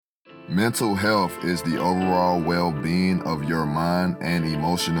Mental health is the overall well-being of your mind and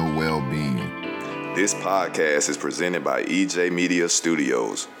emotional well-being. This podcast is presented by EJ Media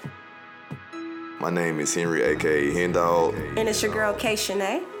Studios. My name is Henry, aka Hendog. And it's your girl, K.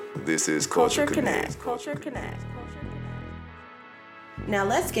 Shanae. This is Culture Connect. Culture Connect. Now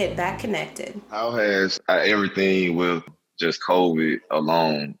let's get back connected. How has everything with just COVID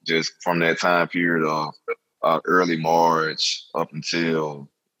alone, just from that time period of early March up until,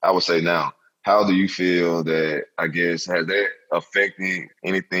 I would say now, how do you feel that, I guess, has that affected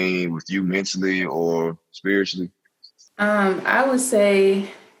anything with you mentally or spiritually? I would say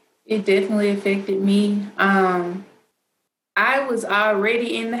it definitely affected me. I was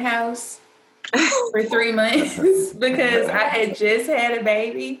already in the house for 3 months because I had just had a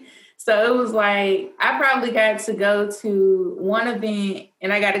baby. So it was like, I probably got to go to one event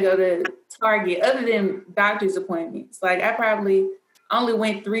and I got to go to Target other than doctor's appointments. Like I probably only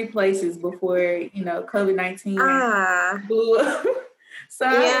went 3 places before, COVID-19 blew up. So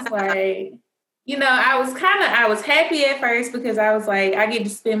I was like, I was happy at first because I was like, I get to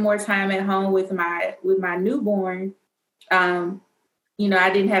spend more time at home with my newborn. I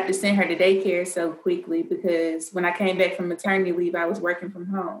didn't have to send her to daycare so quickly because when I came back from maternity leave, I was working from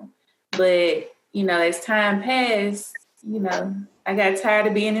home. But, as time passed, I got tired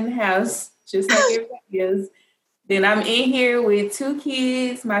of being in the house, just like everybody else. Then I'm in here with 2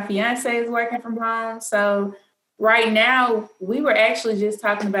 kids. My fiance is working from home. So right now, we were actually just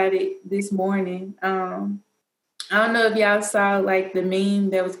talking about it this morning. I don't know if y'all saw like the meme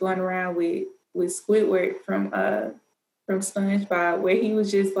that was going around with Squidward from SpongeBob, where he was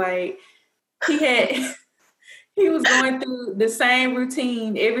just like, he was going through the same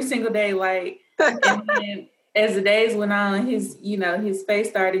routine every single day, like, and then as the days went on, his face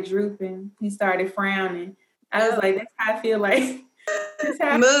started drooping. He started frowning. I was like, that's how I feel like.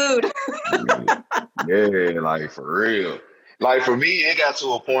 Mood. Yeah, like for real. Like for me, it got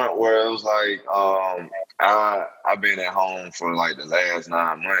to a point where it was like, I've been at home for like the last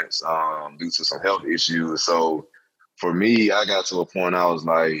 9 months due to some health issues. So for me, I got to a point I was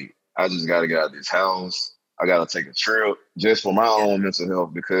like, I just got to get out of this house. I got to take a trip just for my own mental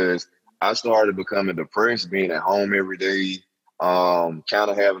health because I started becoming depressed being at home every day, kind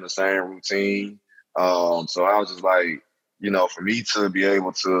of having the same routine. So I was just like, for me to be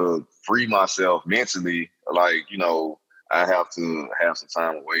able to free myself mentally, like, I have to have some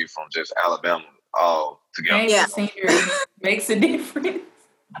time away from just Alabama all together. Yeah, makes a difference.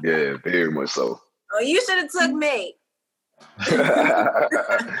 Yeah, very much so. Oh, you should have took me.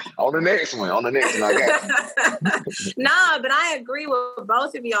 on the next one, I got you. No, but I agree with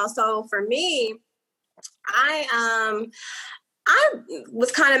both of y'all. So for me, I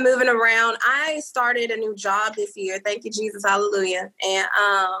was kind of moving around. I started a new job this year. Thank you, Jesus. Hallelujah. And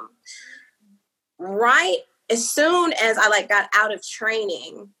right as soon as I got out of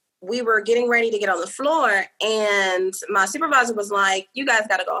training, we were getting ready to get on the floor. And my supervisor was like, you guys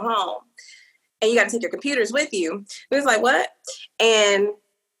got to go home. And you got to take your computers with you. It was like, what? And,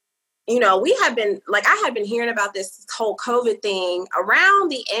 we had been, I had been hearing about this whole COVID thing around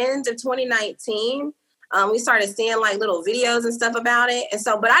the end of 2019. We started seeing little videos and stuff about it. And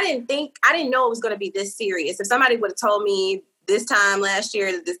so, but I didn't know it was going to be this serious. If somebody would have told me this time last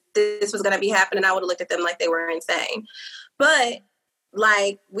year that this was going to be happening, I would have looked at them like they were insane. But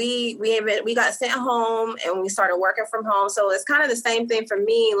we got sent home and we started working from home. So it's kind of the same thing for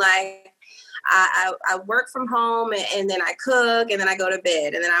me. I work from home and then I cook and then I go to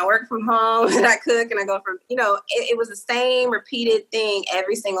bed and then I work from home and I cook and I go from, it was the same repeated thing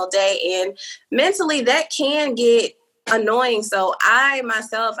every single day. And mentally that can get annoying. So I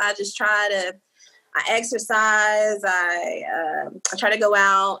just try to, I exercise, I try to go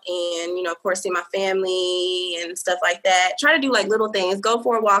out and, of course, see my family and stuff like that. Try to do little things, go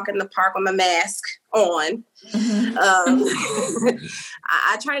for a walk in the park with my mask on. Mm-hmm.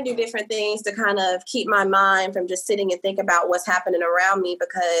 I try to do different things to kind of keep my mind from just sitting and think about what's happening around me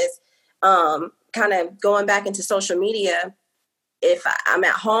because kind of going back into social media, if I'm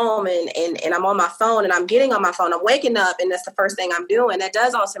at home and I'm on my phone and I'm getting on my phone, I'm waking up and that's the first thing I'm doing. That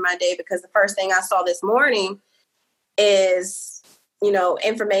does alter my day because the first thing I saw this morning is,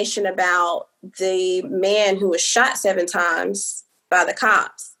 information about the man who was shot 7 times by the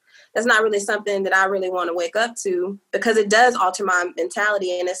cops. That's not really something that I really want to wake up to because it does alter my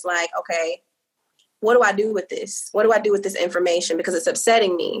mentality. And it's like, okay, what do I do with this? What do I do with this information? Because it's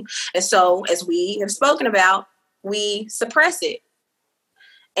upsetting me. And so as we have spoken about, we suppress it.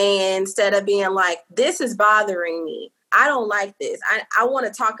 And instead of being like, this is bothering me, I don't like this. I want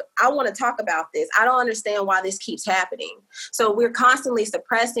to talk about this. I don't understand why this keeps happening. So we're constantly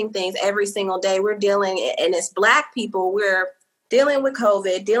suppressing things every single day. We're dealing, and as Black people, we're dealing with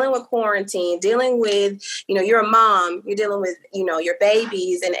COVID, dealing with quarantine, dealing with, you're a mom, you're dealing with, your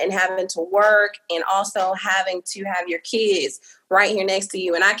babies and having to work, and also having to have your kids right here next to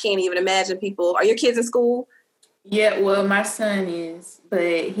you. And I can't even imagine people. Are your kids in school? Yeah, well, my son is,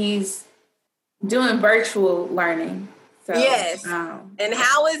 but he's doing virtual learning. So, yes. And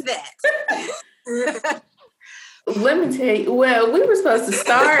how is that? Let me tell you. Well, we were supposed to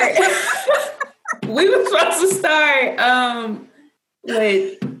start.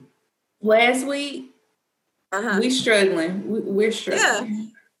 Like last week. We struggling. We're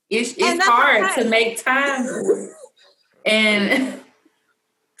struggling. Yeah. It's hard to make time for it. And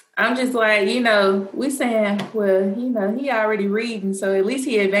I'm just like, we saying, well, he already reading, so at least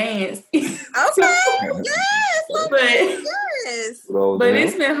he advanced. Okay. Yes. But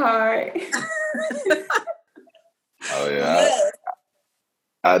it's been hard. Oh yeah. Yes.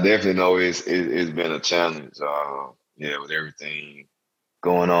 I definitely know it's been a challenge. With everything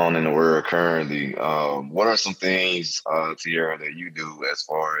going on in the world currently. What are some things, Tiara, that you do as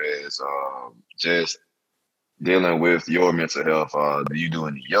far as just dealing with your mental health? Do you do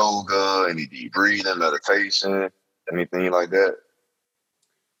any yoga, any deep breathing, meditation, anything like that?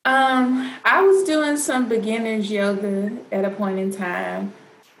 I was doing some beginners yoga at a point in time.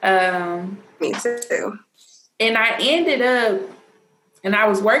 Me too. And I ended up, and I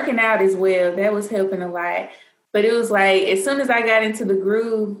was working out as well. That was helping a lot. But it was like, as soon as I got into the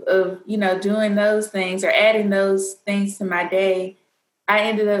groove of, doing those things or adding those things to my day, I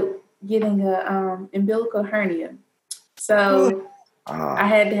ended up getting a umbilical hernia. So I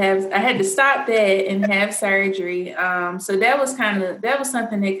had to stop that and have surgery. So that was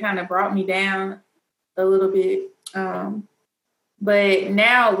something that kind of brought me down a little bit. But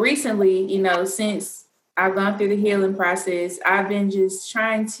now recently, since I've gone through the healing process, I've been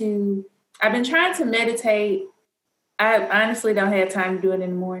trying to meditate. I honestly don't have time to do it in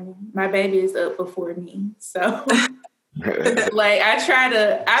the morning. My baby is up before me. So like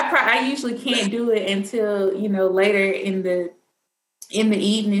I usually can't do it until, later in the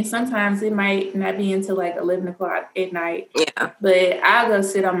evening. Sometimes it might not be until like 11 o'clock at night. Yeah. But I'll go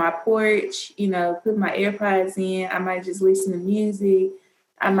sit on my porch, put my AirPods in. I might just listen to music.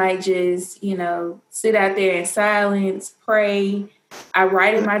 I might just, sit out there in silence, pray. I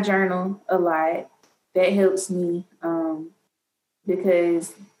write in my journal a lot. That helps me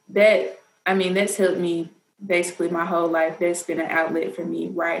because that's helped me basically my whole life. That's been an outlet for me,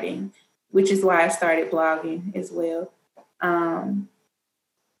 writing, which is why I started blogging as well.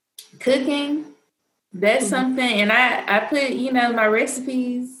 Cooking, that's something, and I put, my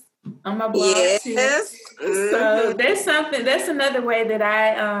recipes on my blog too. So that's another way that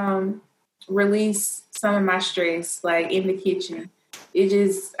I release some of my stress, like in the kitchen. It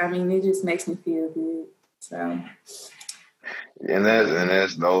just makes me feel good. So, and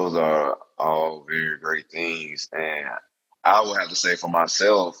those are all very great things. And I would have to say for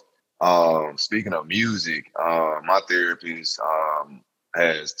myself, speaking of music, my therapist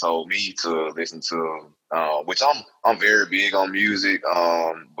has told me to listen to, which I'm very big on music,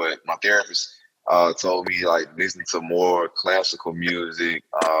 but my therapist told me like listen to more classical music,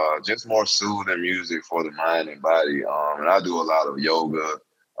 just more soothing music for the mind and body. And I do a lot of yoga,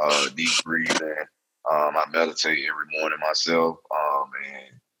 deep breathing. I meditate every morning myself,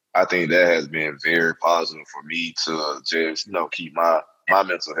 and I think that has been very positive for me to just keep my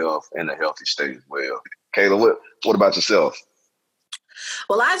mental health in a healthy state as well. Kayla, what about yourself?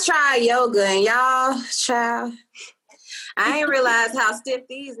 Well, I tried yoga, and y'all, child, I ain't realized how stiff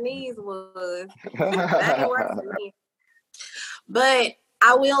these knees was. That ain't work for me. But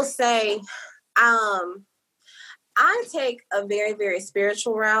I will say, I take a very, very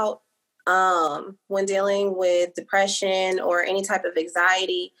spiritual route when dealing with depression or any type of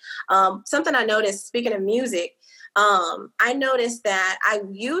anxiety. Something I noticed, speaking of music, I noticed that I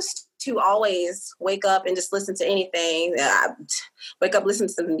used to always wake up and just listen to anything. Wake up, listen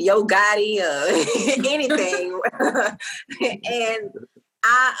to some Yo Gotti, anything. And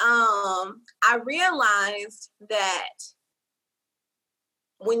I realized that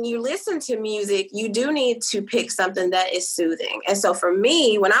when you listen to music, you do need to pick something that is soothing. And so for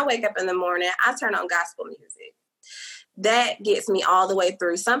me, when I wake up in the morning, I turn on gospel music. That gets me all the way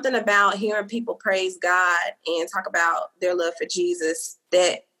through. Something about hearing people praise God and talk about their love for Jesus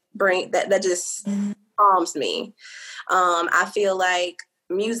that just calms me. I feel like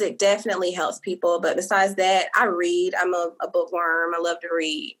music definitely helps people, but besides that, I read. I'm a bookworm. I love to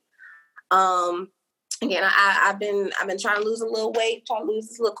read. again, I've been trying to lose a little weight, trying to lose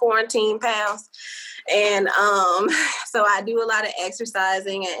this little quarantine pounds. And so I do a lot of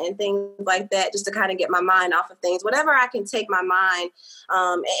exercising and things like that just to kind of get my mind off of things. Whatever I can take my mind,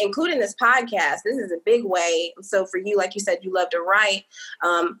 including this podcast. This is a big way. So for you, like you said, you love to write.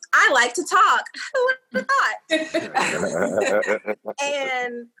 I like to talk. Who would have thought?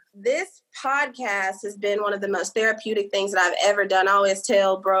 And this podcast has been one of the most therapeutic things that I've ever done. I always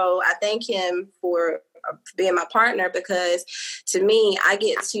tell bro, I thank him for being my partner, because to me, I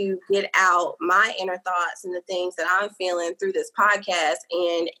get to get out my inner thoughts and the things that I'm feeling through this podcast.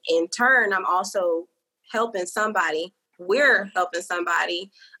 And in turn, I'm also helping somebody. We're helping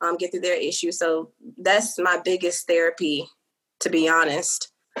somebody get through their issues. So that's my biggest therapy, to be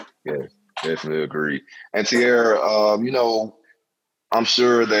honest. Yeah, definitely agree. And Tierra, I'm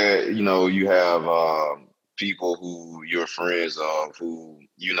sure that, you have people who you're friends of who,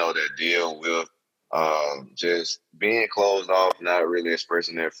 that deal with just being closed off, not really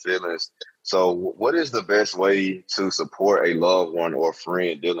expressing their feelings. So what is the best way to support a loved one or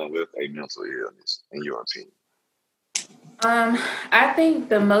friend dealing with a mental illness, in your opinion? I think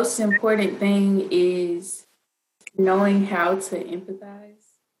the most important thing is knowing how to empathize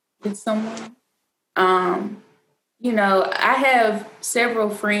with someone. I have several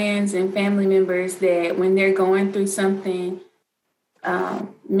friends and family members that when they're going through something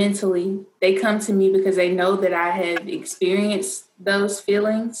mentally, they come to me because they know that I have experienced those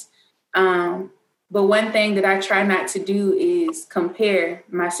feelings. But one thing that I try not to do is compare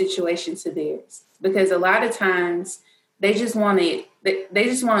my situation to theirs, because a lot of times they just want you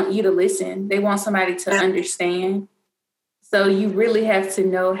to listen. They want somebody to understand. So you really have to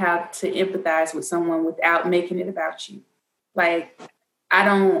know how to empathize with someone without making it about you. Like, I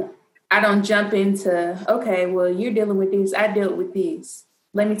don't jump into, okay, well, you're dealing with this, I dealt with this.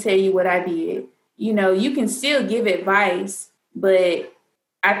 Let me tell you what I did. You can still give advice, but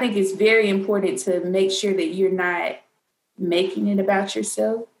I think it's very important to make sure that you're not making it about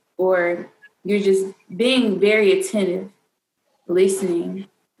yourself, or you're just being very attentive, listening,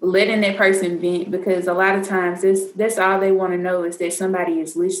 letting that person vent, because a lot of times that's all they want to know is that somebody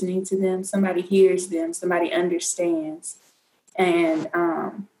is listening to them, somebody hears them, somebody understands. And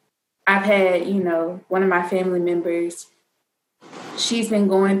I've had, one of my family members, she's been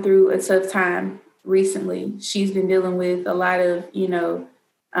going through a tough time recently. She's been dealing with a lot of,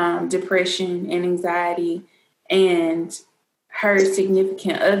 depression and anxiety, and her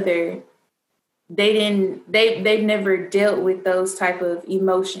significant other, they've never dealt with those type of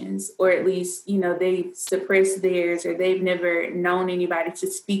emotions, or at least, they've suppressed theirs, or they've never known anybody to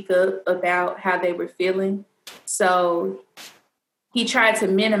speak up about how they were feeling. So he tried to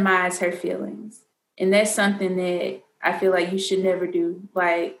minimize her feelings. And that's something that I feel like you should never do.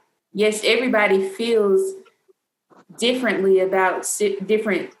 Like, yes, everybody feels differently about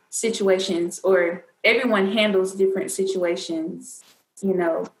different situations, or everyone handles different situations,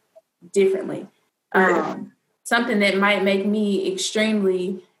 differently. Something that might make me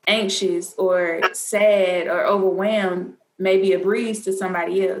extremely anxious or sad or overwhelmed may be a breeze to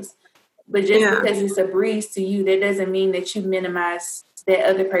somebody else. But just because it's a breeze to you, that doesn't mean that you minimize that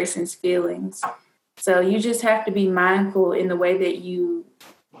other person's feelings. So you just have to be mindful in the way that you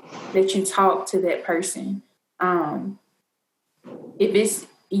talk to that person. If it's,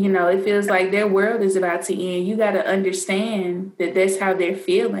 it feels like their world is about to end, you got to understand that that's how they're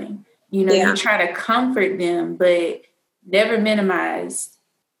feeling. You try to comfort them, but never minimize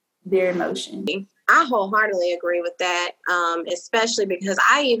their emotion. I wholeheartedly agree with that, especially because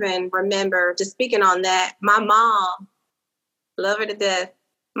I even remember, just speaking on that, my mom, love her to death.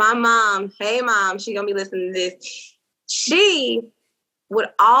 My mom, hey mom, she gonna be listening to this. She would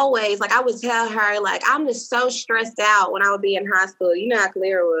always, I would tell her, I'm just so stressed out when I would be in high school. You know how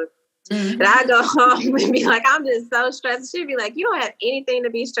Clara would. Mm-hmm. And I go home and be like, I'm just so stressed. She'd be like, you don't have anything to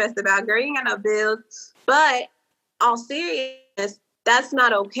be stressed about, girl. You ain't got no bills. But all seriousness, that's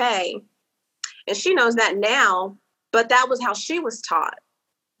not okay. And she knows that now, but that was how she was taught.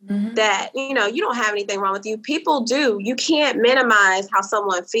 Mm-hmm. That, you don't have anything wrong with you. People do. You can't minimize how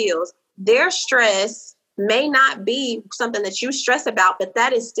someone feels. Their stress may not be something that you stress about, but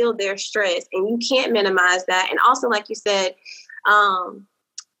that is still their stress, and you can't minimize that. And also, like you said,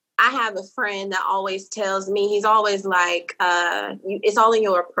 I have a friend that always tells me, he's always like, it's all in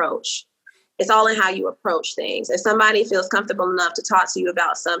your approach. It's all in how you approach things. If somebody feels comfortable enough to talk to you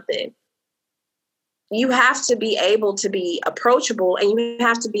about something, you have to be able to be approachable, and you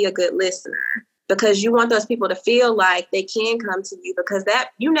have to be a good listener, because you want those people to feel like they can come to you, because that,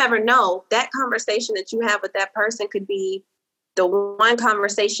 you never know, that conversation that you have with that person could be the one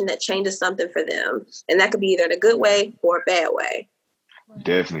conversation that changes something for them. And that could be either in a good way or a bad way.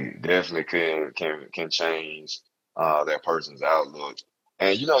 Definitely can change that person's outlook.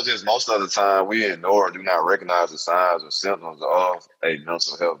 And just most of the time we ignore or do not recognize the signs or symptoms of a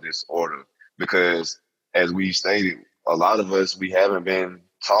mental health disorder because, as we stated, a lot of us we haven't been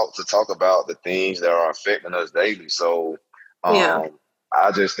taught to talk about the things that are affecting us daily. So,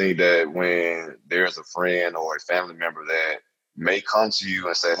 I just think that when there's a friend or a family member that may come to you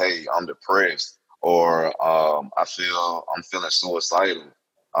and say, "Hey, I'm depressed," or I'm feeling suicidal.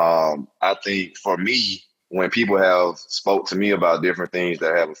 I think for me, when people have spoke to me about different things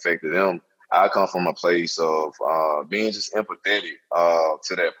that have affected them, I come from a place of being just empathetic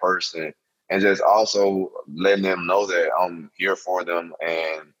to that person and just also letting them know that I'm here for them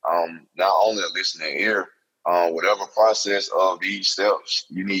and not only a listening ear, whatever process of these steps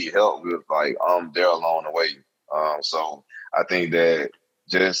you need help with, like I'm there along the way. So I think that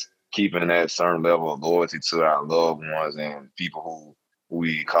just keeping that certain level of loyalty to our loved ones and people who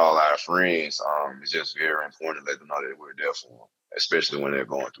we call our friends is just very important to let them know that we're there for them, especially when they're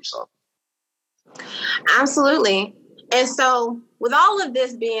going through something. Absolutely. And so with all of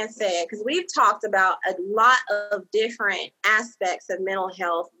this being said, because we've talked about a lot of different aspects of mental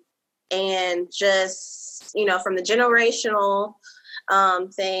health and just, from the generational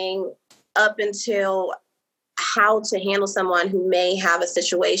thing up until how to handle someone who may have a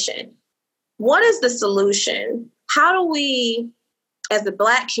situation. What is the solution? How do we, as the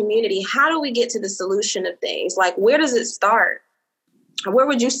Black community, how do we get to the solution of things? Like, where does it start? Where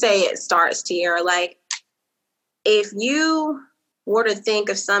would you say it starts, Tiara? Like, if you were to think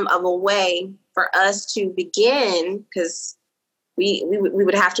of a way for us to begin, because we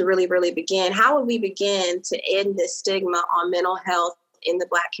would have to really, really begin, how would we begin to end this stigma on mental health in the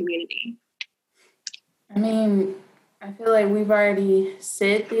Black community? I mean, I feel like we've already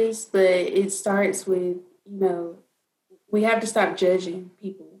said this, but it starts with, we have to stop judging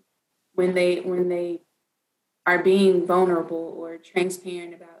people when they are being vulnerable or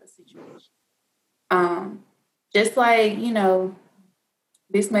transparent about a situation. Just like,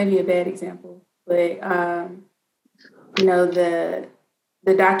 this may be a bad example, but the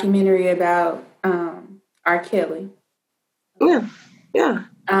documentary about R. Kelly. Yeah.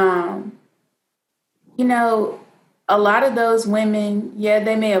 A lot of those women,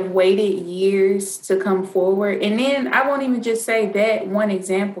 they may have waited years to come forward. And then I won't even just say that one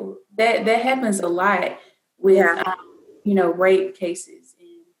example. That happens a lot with, rape cases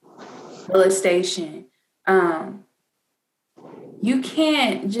and molestation. You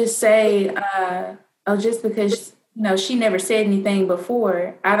can't just say, just because, she never said anything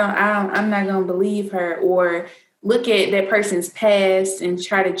before, I'm not going to believe her, or look at that person's past and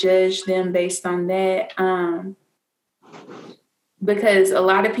try to judge them based on that. Because a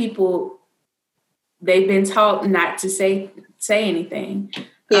lot of people, they've been taught not to say anything.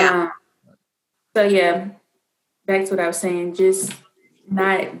 Yeah. Back to what I was saying, just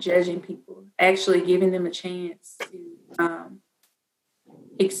not judging people, actually giving them a chance to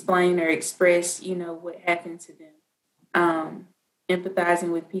explain or express, what happened to them.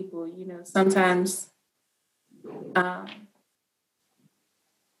 Empathizing with people, sometimes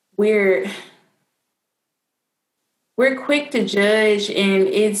we're quick to judge, and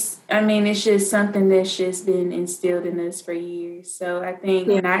it's just something that's just been instilled in us for years. So I think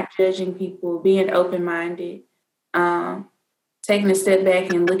not judging people, being open-minded, taking a step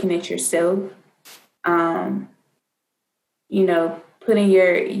back and looking at yourself, putting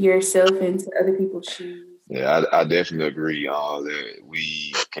yourself into other people's shoes. Yeah, I definitely agree that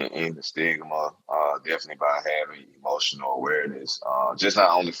we can end the stigma definitely by having emotional awareness, just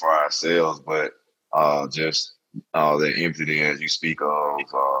not only for ourselves, but just the empathy as you speak of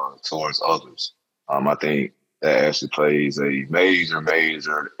towards others. I think that actually plays a major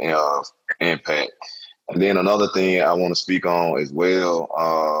impact. And then another thing I want to speak on as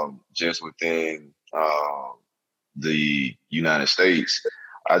well, just within the United States,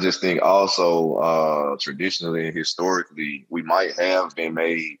 I just think also traditionally and historically, we might have been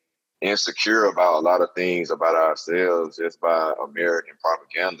made insecure about a lot of things about ourselves just by American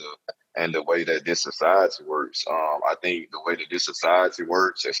propaganda and the way that this society works. I think the way that this society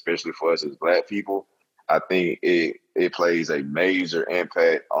works, especially for us as Black people, I think it plays a major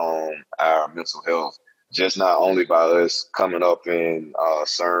impact on our mental health, just not only by us coming up in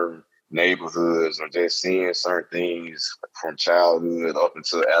certain neighborhoods or just seeing certain things from childhood up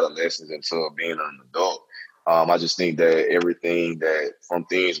into adolescence until being an adult. I just think that everything that from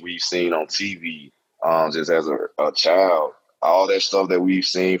things we've seen on TV, just as a child, all that stuff that we've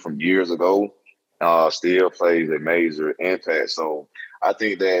seen from years ago, still plays a major impact. So I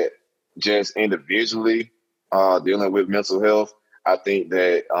think that just individually dealing with mental health, I think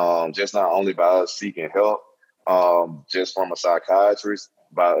that just not only by us seeking help, just from a psychiatrist,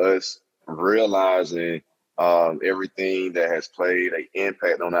 by us realizing everything that has played an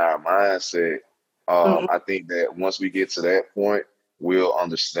impact on our mindset, I think that once we get to that point, we'll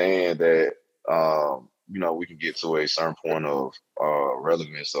understand that we can get to a certain point of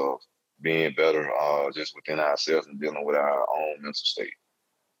relevance of being better just within ourselves and dealing with our own mental state.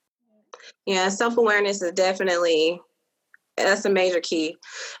 Yeah, self-awareness is that's a major key,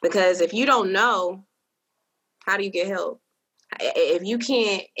 because if you don't know, how do you get help? If you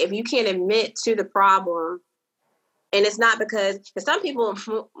can't admit to the problem, and it's not because some people,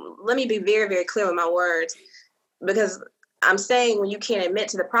 let me be very, very clear with my words, because I'm saying when you can't admit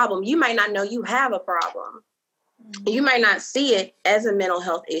to the problem, you might not know you have a problem. You might not see it as a mental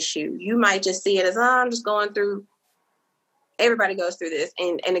health issue. You might just see it as, I'm just going through, everybody goes through this.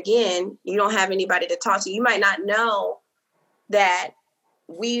 And again, you don't have anybody to talk to. You might not know that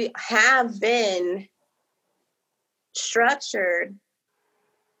we have been structured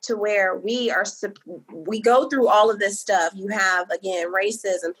to where we go through all of this stuff. You have, again,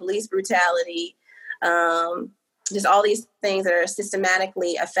 racism, police brutality, just all these things that are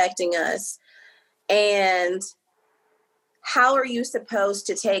systematically affecting us. And how are you supposed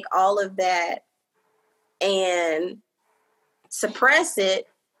to take all of that and suppress it?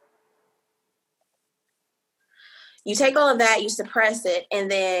 You take all of that, you suppress it, and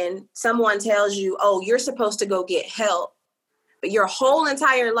then someone tells you, oh, you're supposed to go get help. But your whole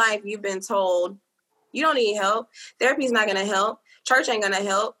entire life, you've been told, you don't need help. Therapy's not going to help. Church ain't going to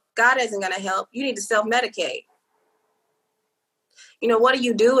help. God isn't going to help. You need to self-medicate. What do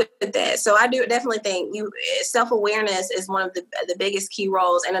you do with that? So I do definitely think self-awareness is one of the biggest key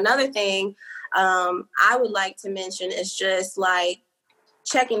roles. And another thing I would like to mention is just like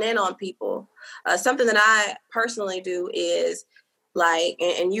checking in on people. Something that I personally do is like,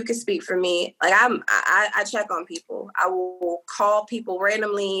 and you can speak for me, like I check on people. I will call people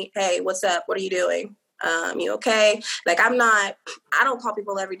randomly. Hey, what's up? What are you doing? You okay? Like I don't call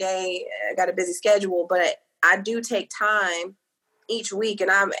people every day. I got a busy schedule, but I do take time each week, and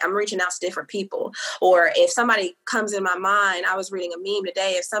I'm reaching out to different people. Or if somebody comes in my mind, I was reading a meme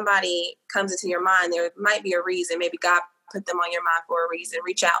today. If somebody comes into your mind, there might be a reason. Maybe God put them on your mind for a reason.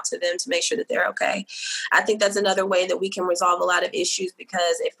 Reach out to them to make sure that they're okay. I think that's another way that we can resolve a lot of issues,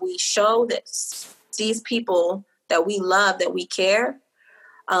 because if we show that these people that we love, that we care,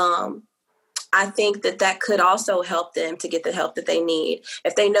 I think that could also help them to get the help that they need.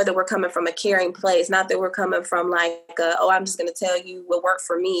 If they know that we're coming from a caring place, not that we're coming from like, I'm just going to tell you what worked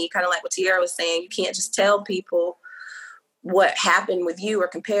for me. Kind of like what Tiara was saying. You can't just tell people what happened with you or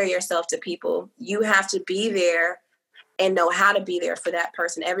compare yourself to people. You have to be there and know how to be there for that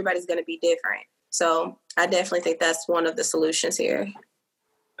person. Everybody's going to be different. So I definitely think that's one of the solutions here.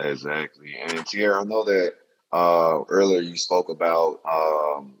 Exactly. And Tiara, I know that earlier you spoke about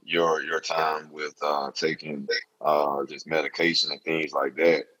your time with taking just medication and things like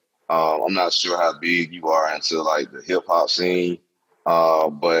that. I'm not sure how big you are into like the hip hop scene,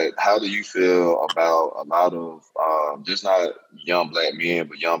 but how do you feel about a lot of just not young Black men,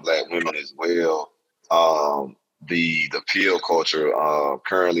 but young Black women as well? The pill culture,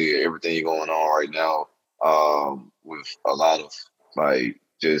 currently everything going on right now, with a lot of like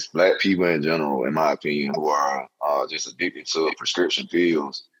just Black people in general, in my opinion, who are just addicted to prescription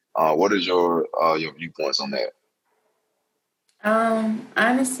pills. What is your viewpoints on that?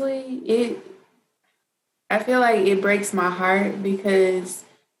 Honestly, I feel like it breaks my heart, because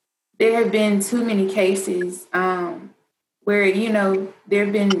there have been too many cases where, there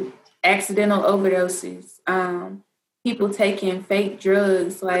have been accidental overdoses, people taking fake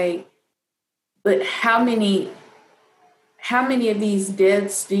drugs, but how many of these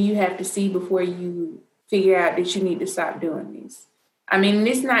deaths do you have to see before you figure out that you need to stop doing this? I mean,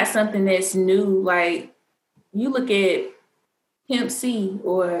 it's not something that's new. Like, you look at Pimp C,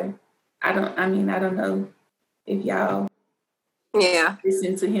 or I don't know if y'all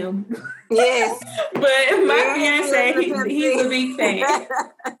listen to him. Yes. But my fiance, he's a big fan.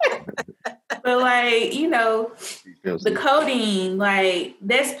 But the codeine,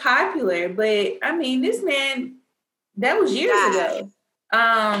 that's popular. But I mean, this man, that was years ago.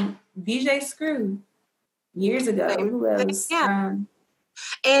 DJ Screw, years ago. Who else? Yeah.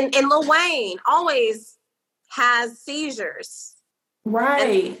 And Lil Wayne always has seizures.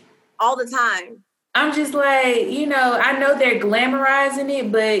 Right. All the time. I'm just like, I know they're glamorizing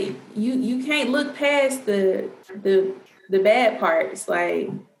it, but you can't look past the bad parts. Like,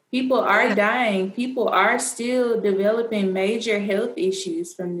 People are dying. People are still developing major health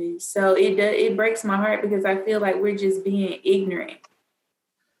issues from this. So it breaks my heart because I feel like we're just being ignorant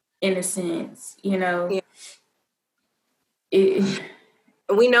in a sense, you know. Yeah. It,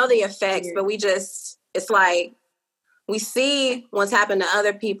 we know the effects, but it's like we see what's happened to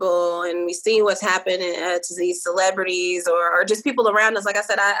other people and we see what's happened to these celebrities or just people around us. Like I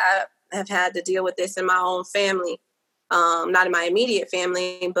said, I have had to deal with this in my own family, not in my immediate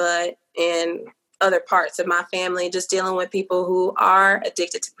family, but in other parts of my family, just dealing with people who are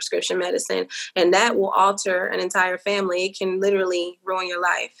addicted to prescription medicine. And that will alter an entire family. It can literally ruin your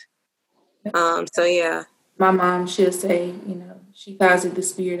life. So, yeah. My mom, she'll say, you know, she calls it the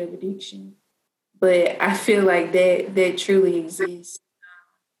spirit of addiction. But I feel like that truly exists.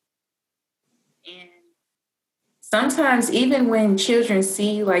 And sometimes even when children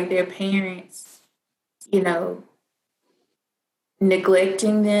see like their parents, you know,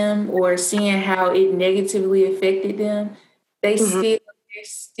 neglecting them or seeing how it negatively affected them, there's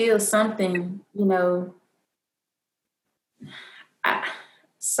still something, you know,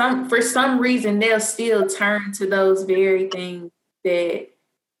 for some reason they'll still turn to those very things that,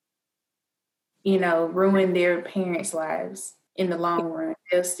 you know, ruin their parents' lives in the long run.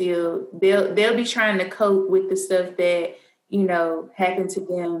 They'll be trying to cope with the stuff that, you know, happened to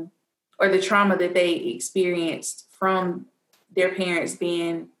them or the trauma that they experienced from their parents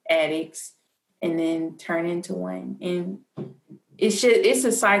being addicts and then turn into one. And it's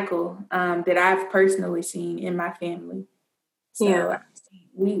a cycle that I've personally seen in my family. So yeah.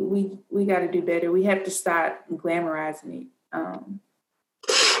 we got to do better. We have to stop glamorizing it.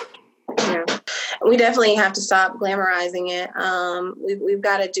 Yeah, we definitely have to stop glamorizing it. We've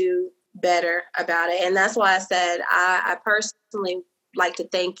got to do better about it. And that's why I said I personally like to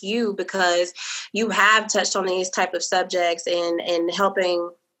thank you because you have touched on these type of subjects and helping,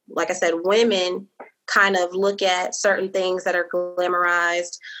 like I said, women kind of look at certain things that are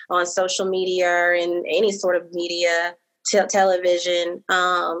glamorized on social media and any sort of media, television.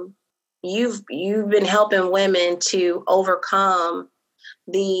 You've been helping women to overcome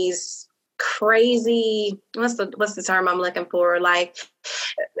these crazy, what's the term I'm looking for? Like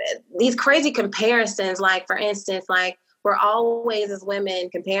these crazy comparisons, like for instance, like we're always as women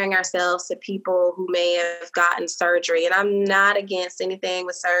comparing ourselves to people who may have gotten surgery. And I'm not against anything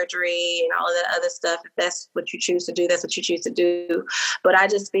with surgery and all of that other stuff. If that's what you choose to do, that's what you choose to do. But I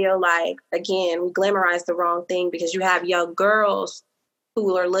just feel like, again, we glamorize the wrong thing because you have young girls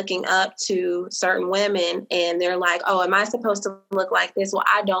who are looking up to certain women and they're like, oh, am I supposed to look like this? Well,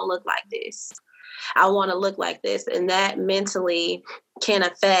 I don't look like this. I want to look like this. And that mentally can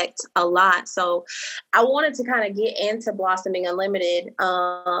affect a lot. So I wanted to kind of get into Blossoming Unlimited.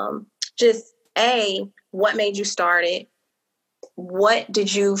 Just what made you start it? What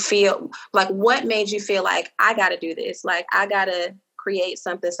did you feel like? What made you feel like I got to do this? Like I got to create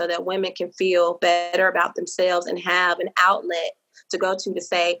something so that women can feel better about themselves and have an outlet to go to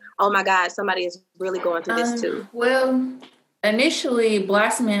say, oh my God, somebody is really going through this too? Well, initially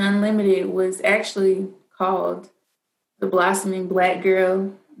Blossoming Unlimited was actually called the Blossoming Black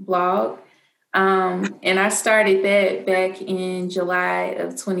Girl blog. And I started that back in July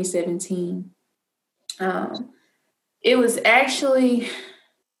of 2017. It was actually,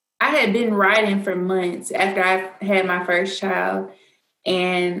 I had been writing for months after I had my first child.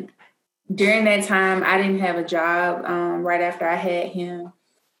 And during that time, I didn't have a job right after I had him.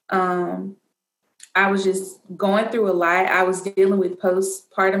 I was just going through a lot. I was dealing with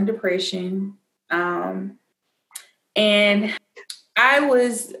postpartum depression. And I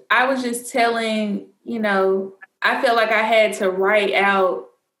was just telling, you know, I felt like I had to write out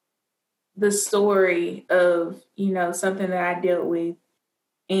the story of, you know, something that I dealt with.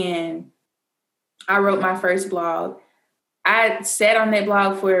 And I wrote my first blog. I sat on that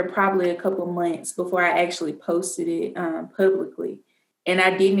blog for probably a couple months before I actually posted it publicly. And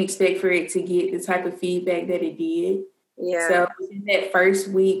I didn't expect for it to get the type of feedback that it did. Yeah. So in that first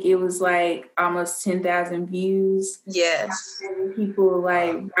week, it was like almost 10,000 views. Yes. People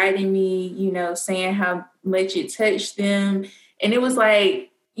like writing me, you know, saying how much it touched them. And it was like,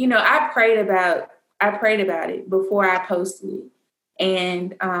 you know, I prayed about it before I posted it.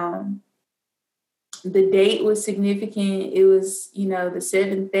 And the date was significant. It was, you know, the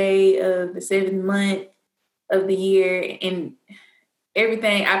 7th day of the 7th month of the year. And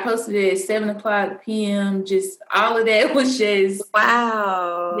everything, I posted it at 7:00 p.m. Just all of that was just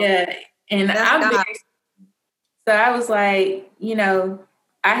wow. Yeah. And so I was like, you know,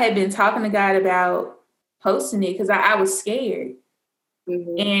 I had been talking to God about posting it because I was scared.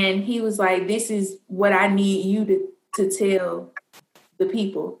 Mm-hmm. And he was like, this is what I need you to tell the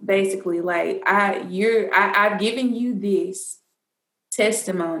people, basically. Like I've given you this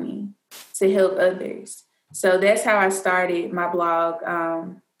testimony to help others. So that's how I started my blog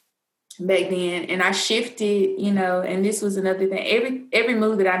back then. And I shifted, and this was another thing. Every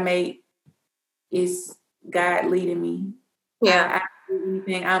move that I make is God leading me. Yeah. I don't do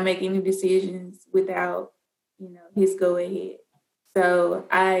anything. I don't make any decisions without, his go ahead. So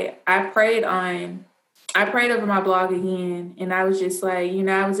I prayed over my blog again, and I was just like,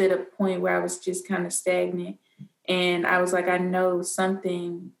 I was at a point where I was just kind of stagnant, and I was like, I know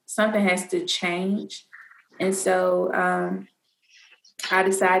something has to change. And so I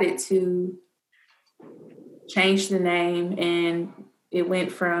decided to change the name, and it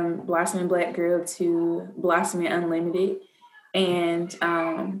went from Blossoming Black Girl to Blossoming Unlimited. And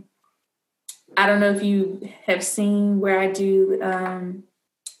I don't know if you have seen where I do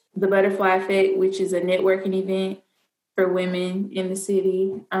the Butterfly Effect, which is a networking event for women in the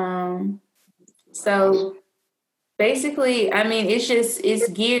city. So basically, I mean, it's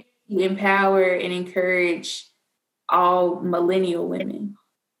geared to empower and encourage all millennial women.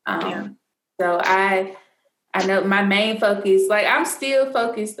 So I know my main focus, like I'm still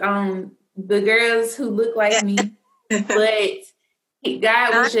focused on the girls who look like me, but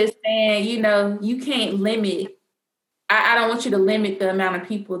God was just saying, you can't limit. I don't want you to limit the amount of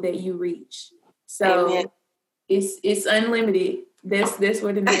people that you reach. So Amen. It's unlimited. That's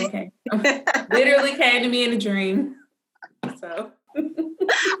where the name came from. Literally came to me in a dream. So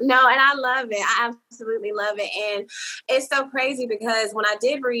no, and I love it. I absolutely love it. And it's so crazy because when I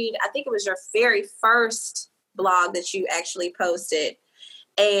did read, I think it was your very first blog that you actually posted,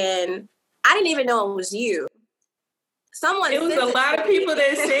 and I didn't even know it was you. It was a lot of people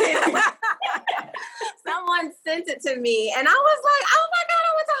that said it. Someone sent it to me, and I was like, oh my God,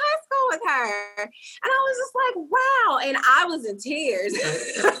 I went to high school with her. And I was just like, wow. And I was in tears.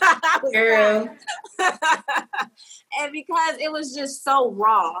 Girl. And because it was just so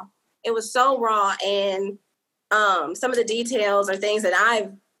raw. It was so raw. And some of the details are things that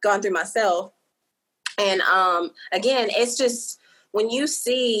I've gone through myself. And again, it's just, when you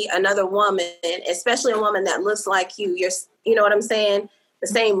see another woman, especially a woman that looks like you know what I'm saying? The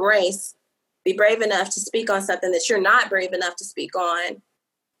same race, be brave enough to speak on something that you're not brave enough to speak on.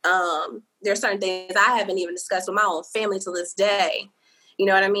 There are certain things I haven't even discussed with my own family to this day. You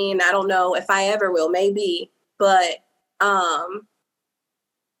know what I mean? I don't know if I ever will, maybe, but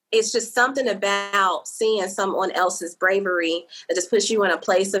it's just something about seeing someone else's bravery that just puts you in a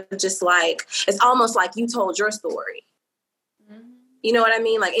place of just like, it's almost like you told your story. You know what I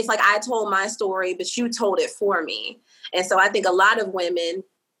mean? Like, it's like I told my story, but you told it for me. And so I think a lot of women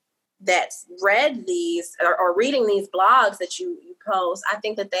that read these or reading these blogs that you post, I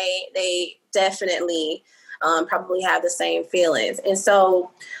think that they definitely probably have the same feelings. And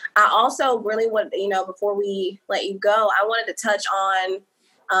so I also really want, before we let you go, I wanted to touch on,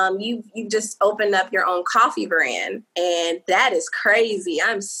 you just opened up your own coffee brand, and that is crazy.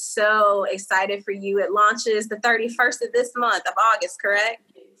 I'm so excited for you. It launches the 31st of this month of August, correct?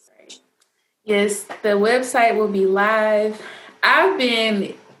 Yes, the website will be live. I've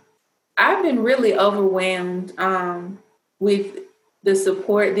been really overwhelmed with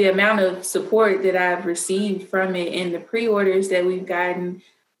the amount of support that I've received from it, and the pre-orders that we've gotten.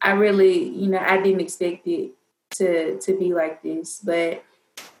 I really, I didn't expect it to be like this, but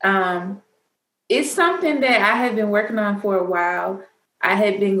it's something that I have been working on for a while. I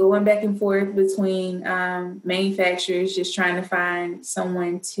had been going back and forth between manufacturers, just trying to find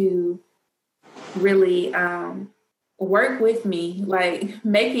someone to really work with me, like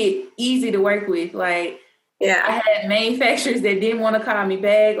make it easy to work with. Like, yeah, I had manufacturers that didn't want to call me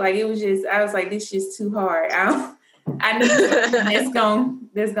back. Like, it was just, I was like, this is just too hard. I need something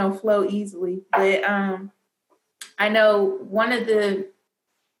that's gonna flow easily. But I know one of the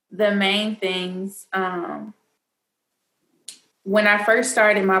main things, when I first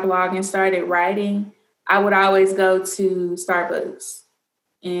started my blog and started writing, I would always go to Starbucks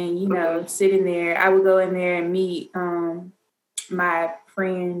and, sit in there. I would go in there and meet my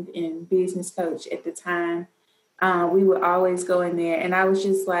friend and business coach at the time. We would always go in there, and I was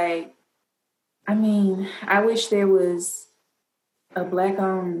just like, I wish there was a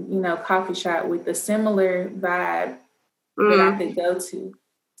Black-owned, coffee shop with a similar vibe that I could go to.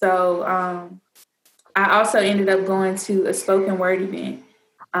 So I also ended up going to a spoken word event.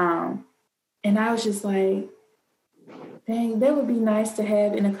 And I was just like, dang, that would be nice to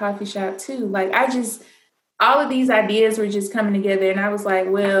have in a coffee shop too. Like, all of these ideas were just coming together. And I was like,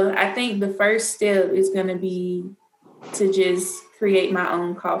 well, I think the first step is going to be to just create my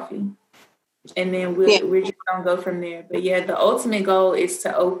own coffee. and then we're just gonna go from there. But yeah, the ultimate goal is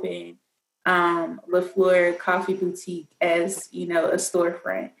to open LaFleur Coffee Boutique as, you know, a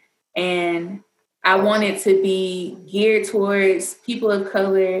storefront. And I want it to be geared towards people of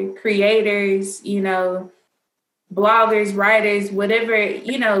color, creators, you know, bloggers, writers, whatever,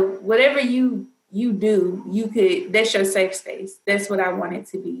 you know, whatever you do, that's your safe space. That's what I want it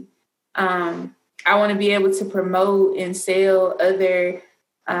to be. I want to be able to promote and sell other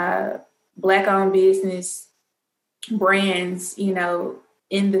Black-owned business brands, you know,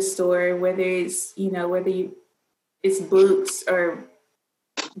 in the store, whether it's, you know, it's books or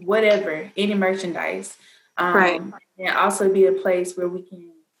whatever, any merchandise. Right. And also be a place where we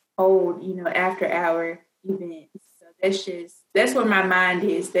can hold, you know, after hour events. So that's where my mind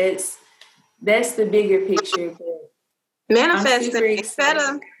is. That's the bigger picture. But manifest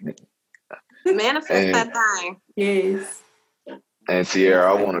that thing. Yes. And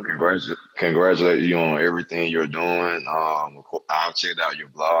Sierra, I want to congratulate you on everything you're doing. I've checked out your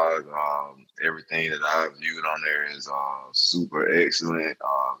blog. Everything that I've viewed on there is super excellent,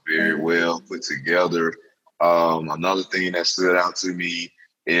 very well put together. Another thing that stood out to me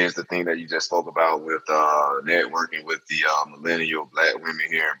is the thing that you just spoke about with networking with the millennial Black women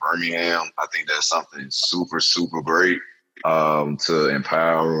here in Birmingham. I think that's something super, super great to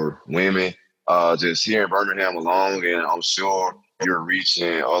empower women just here in Birmingham alone. And I'm sure you're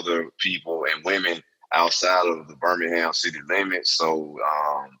reaching other people and women outside of the Birmingham city limits. So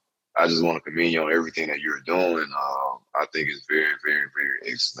I just want to commend you on everything that you're doing. I think it's very, very, very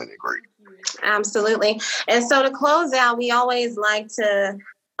excellent and great. Absolutely. And so to close out, we always like to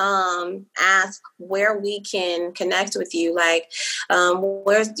ask where we can connect with you. Like,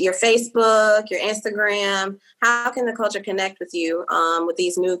 where's your Facebook, your Instagram? How can the culture connect with you with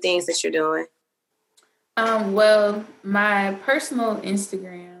these new things that you're doing? Well, my personal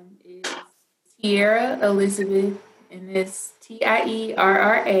Instagram is Tierra Elizabeth, and it's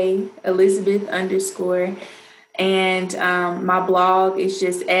TIERRA Elizabeth _ And my blog is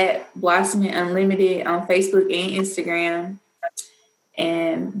just at Blossoming Unlimited on Facebook and Instagram.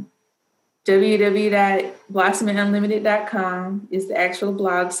 And www.blossomingunlimited.com is the actual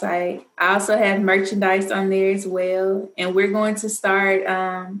blog site. I also have merchandise on there as well. And we're going to start,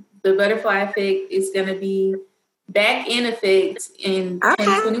 the Butterfly Effect is going to be back in effect in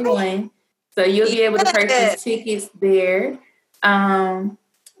 2021. So you'll be able to purchase tickets there.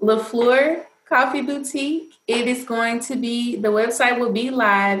 LaFleur Coffee Boutique, it is going to be, the website will be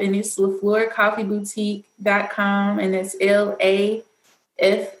live, and it's LaFleurCoffeeBoutique.com, and it's LAFLEUR.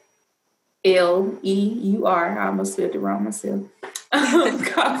 I almost spelled it wrong myself.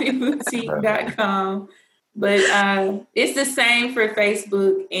 Coffeeboutique.com. But it's the same for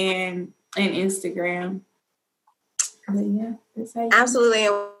Facebook and Instagram. But yeah, that's how you absolutely.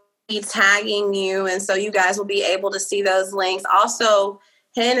 And we'll be tagging you, and so you guys will be able to see those links. Also,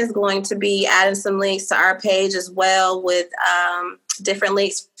 Hen is going to be adding some links to our page as well, with different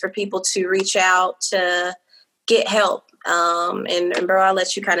links for people to reach out to get help. And bro, I'll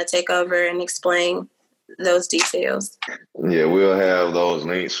let you kind of take over and explain those details. Yeah, we'll have those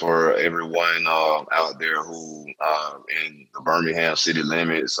links for everyone out there who in the Birmingham city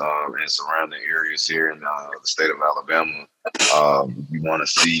limits and surrounding areas here in the state of Alabama. If you want to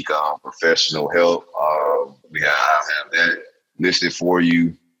seek professional help, I have that listed for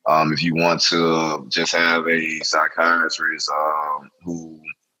you. If you want to just have a psychiatrist who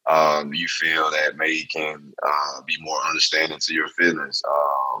you feel that may can be more understanding to your feelings,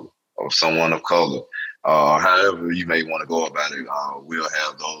 or someone of color, however you may want to go about it, we'll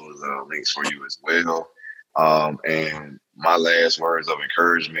have those links for you as well. And my last words of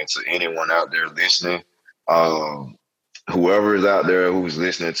encouragement to anyone out there listening, whoever is out there who's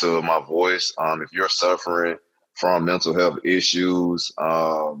listening to my voice, if you're suffering from mental health issues,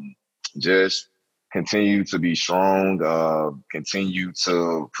 just continue to be strong, continue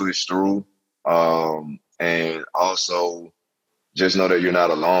to push through, and also just know that you're not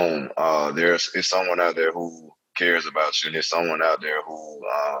alone. It's someone out there who cares about you, and there's someone out there who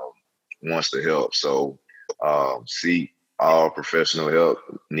wants to help. So seek all professional help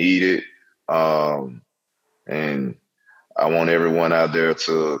needed. And I want everyone out there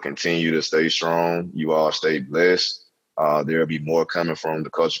to continue to stay strong. You all stay blessed. There'll be more coming from the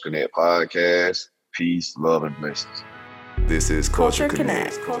Culture Connect podcast. Peace, love, and blessings. This is Culture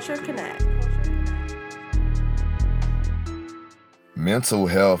Connect. Culture Connect. Mental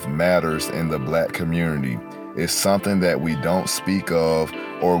health matters in the Black community. It's something that we don't speak of,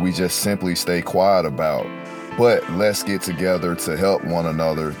 or we just simply stay quiet about. But let's get together to help one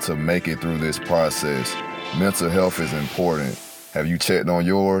another to make it through this process. Mental health is important. Have you checked on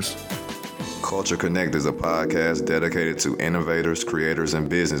yours? Culture Connect is a podcast dedicated to innovators, creators, and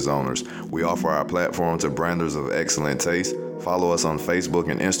business owners. We offer our platform to branders of excellent taste. Follow us on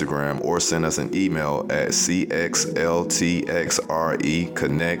Facebook and Instagram, or send us an email at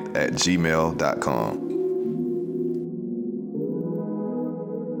cxltxreconnect@gmail.com.